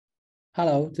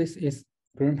Hello, this is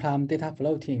Greenplum Data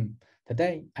Flow team.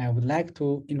 Today, I would like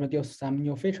to introduce some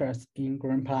new features in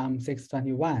Greenplum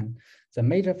 621. The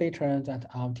major feature that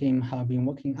our team have been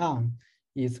working on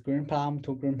is Greenplum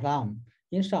to Greenplum.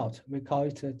 In short, we call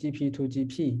it GP to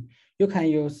GP. You can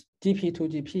use GP to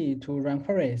GP to run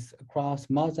queries across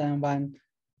more than one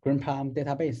Greenplum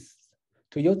database.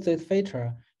 To use this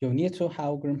feature, you need to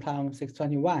have Greenplum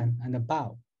 621 and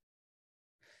above.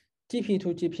 GP to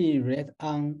GP relies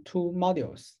on two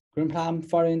modules, Greenplum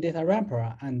Foreign Data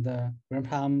Wrapper and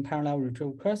Greenplum Parallel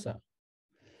Retrieval Cursor.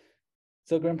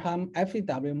 The Greenplum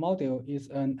FDW module is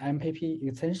an MPP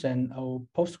extension of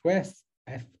Postgres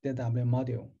FDW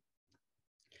module.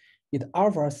 It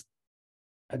offers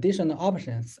additional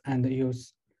options and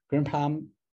uses Greenplum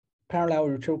Parallel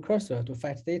Retrieval Cursor to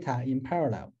fetch data in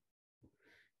parallel.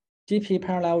 GP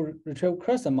Parallel Retrieval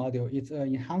Cursor module is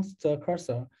an enhanced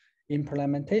cursor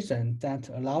implementation that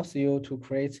allows you to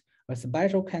create a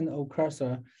special kind of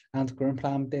cursor on the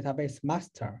Greenplum database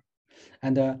master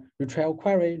and retrieve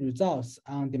query results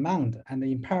on demand and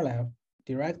in parallel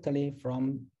directly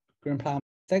from Greenplum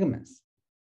segments.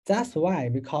 That's why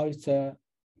we call it a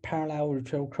parallel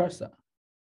retrieval cursor.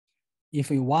 If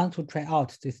you want to try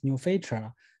out this new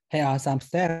feature, here are some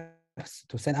steps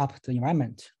to set up the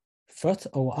environment. First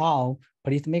of all,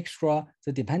 please make sure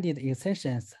the dependent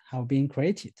extensions have been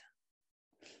created.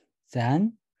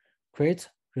 Then, create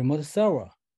remote server.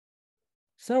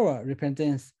 Server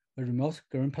represents a remote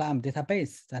Greenplum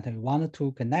database that we want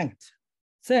to connect.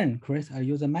 Then, create a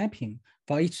user mapping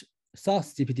for each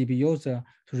source GPDB user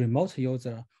to remote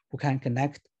user who can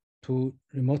connect to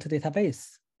remote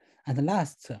database. And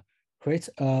last, create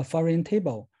a foreign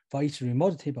table for each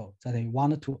remote table that we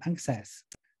want to access.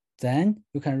 Then,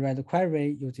 you can write the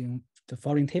query using the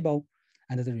foreign table,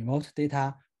 and the remote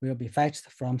data will be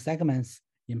fetched from segments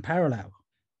in parallel.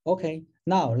 Okay,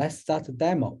 now let's start the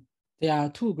demo. There are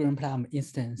two Greenplum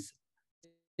instances.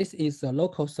 This is a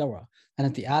local server,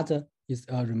 and the other is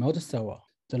a remote server.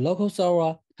 The local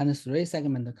server has 3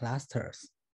 segment clusters,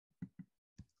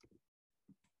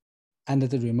 and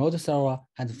the remote server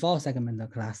has 4 segment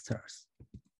clusters.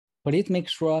 Please make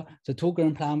sure the two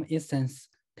Greenplum instances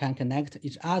can connect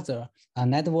each other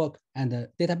on network and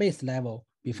database level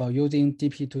before using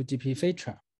GP to GP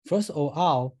feature. First of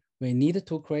all, we need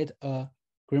to create a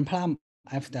Greenplum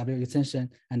FW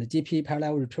extension and GP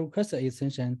Parallel Retrieval Cursor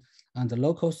extension on the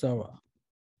local server.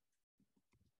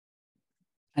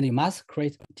 And you must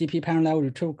create GP Parallel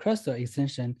Retrieval Cursor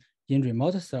extension in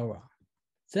remote server.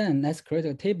 Then let's create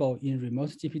a table in remote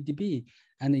GPDB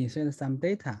and insert some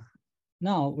data.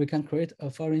 Now we can create a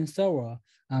foreign server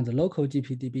on the local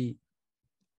GPDB.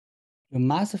 You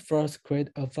must first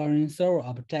create a foreign server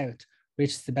object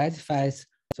which specifies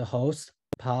the host,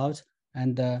 port,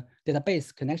 and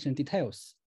database connection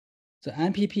details. The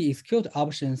MPP execute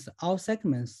options all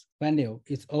segments value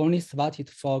is only supported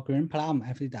for Greenplum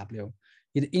FDW.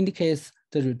 It indicates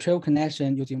the retrieve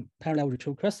connection using parallel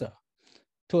retrieve cursor.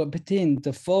 To obtain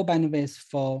the full bandwidth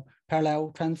for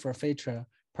parallel transfer feature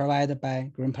provided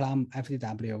by Greenplum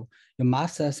FDW, you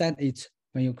must set it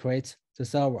when you create the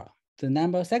server. The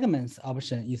number segments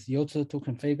option is used to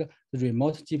configure the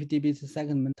remote GPDB's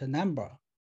segment number.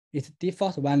 Its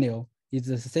default value is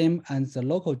the same as the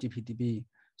local GPDB.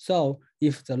 So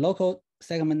if the local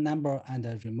segment number and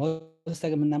the remote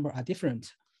segment number are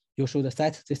different, you should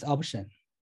set this option.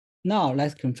 Now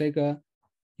let's configure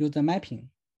user mapping.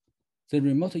 The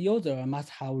remote user must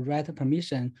have right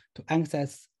permission to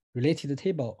access related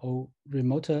table or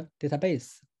remote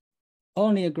database.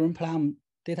 Only a Greenplum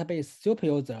database super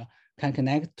user can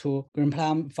connect to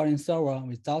Greenplum foreign server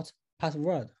without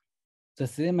password. The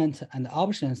statement and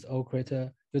options of create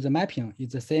user mapping is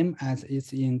the same as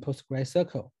it's in Postgres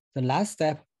Circle. The last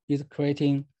step is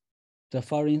creating the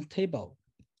foreign table.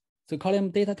 The column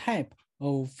data type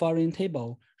of foreign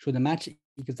table should match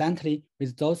exactly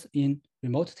with those in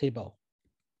remote table.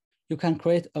 You can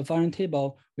create a foreign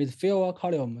table with fewer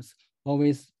columns or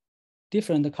with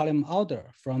different column order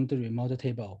from the remote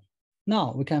table.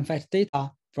 Now we can fetch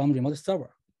data from remote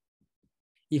server.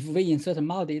 If we insert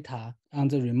more data on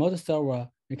the remote server,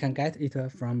 we can get it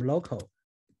from local.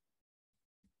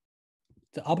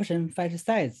 The option fetch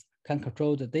size can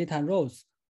control the data rows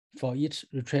for each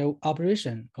retrieve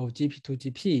operation of GP to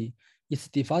GP. Its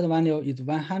default value is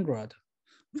 100.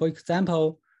 For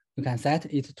example, you can set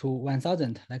it to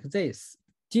 1000 like this.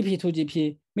 GP to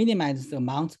GP minimizes the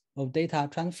amount of data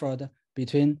transferred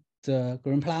between the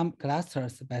Greenplum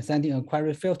clusters by sending a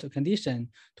query filter condition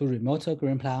to remote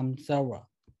Greenplum server.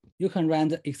 You can run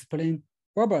the explain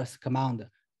verbose command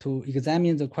to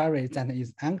examine the query that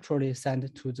is actually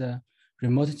sent to the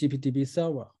remote GPDB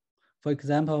server. For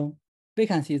example, we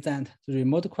can see that the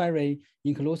remote query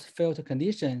includes field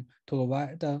condition to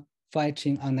avoid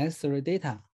fetching unnecessary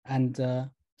data, and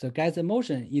the gather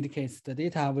motion indicates the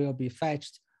data will be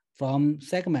fetched from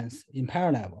segments in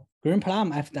parallel.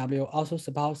 Greenplum FW also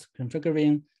supports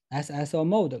configuring SSO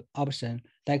mode option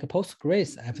like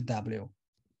Postgres FW.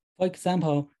 For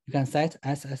example, you can set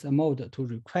SSO mode to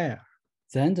require.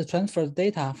 Then the transferred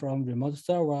data from remote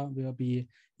server will be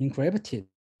encrypted.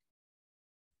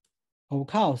 Of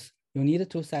course, you need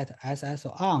to set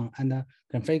SSO on and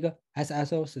configure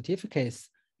SSO certificates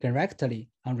correctly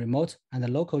on remote and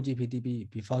local GPDB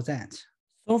before that.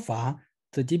 So far,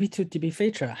 the DB2DB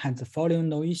feature has the following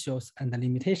no issues and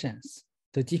limitations.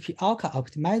 The DP Alka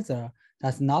optimizer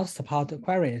does not support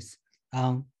queries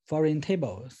on foreign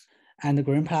tables, and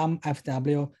Greenplum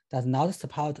FW does not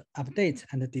support update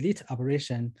and delete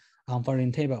operation on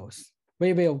foreign tables.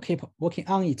 We will keep working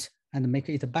on it and make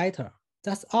it better.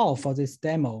 That's all for this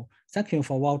demo. Thank you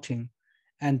for watching,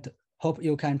 and hope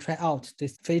you can try out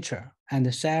this feature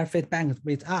and share feedback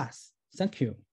with us. Thank you.